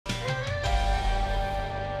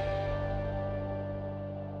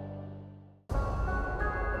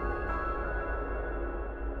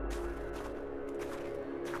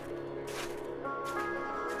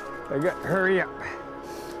I got to hurry up.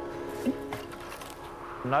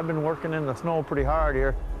 And I've been working in the snow pretty hard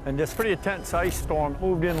here, and this pretty intense ice storm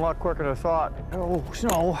moved in a lot quicker than I thought. Oh,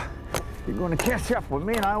 snow, you're going to catch up with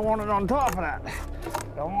me, and I want it on top of that.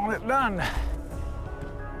 I want it done.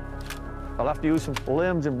 I'll have to use some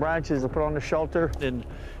limbs and branches to put on the shelter, and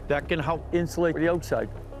that can help insulate the outside.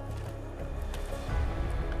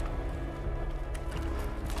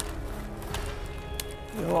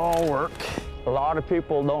 It'll all work. A lot of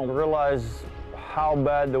people don't realize how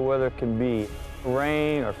bad the weather can be.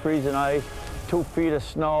 Rain or freezing ice, 2 feet of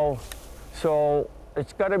snow. So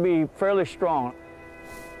it's got to be fairly strong.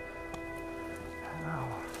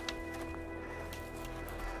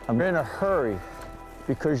 I'm in a hurry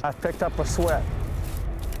because I picked up a sweat.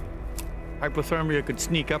 Hypothermia could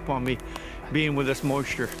sneak up on me being with this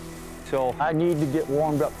moisture. So I need to get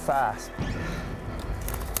warmed up fast.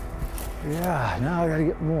 Yeah, now I gotta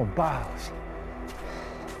get more boughs.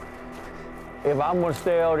 If I'm gonna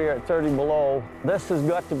stay out here at 30 below, this has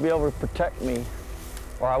got to be able to protect me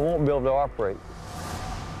or I won't be able to operate.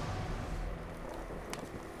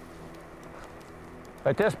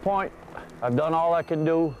 At this point, I've done all I can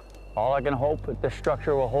do. All I can hope that this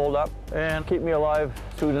structure will hold up and keep me alive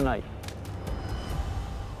through the night.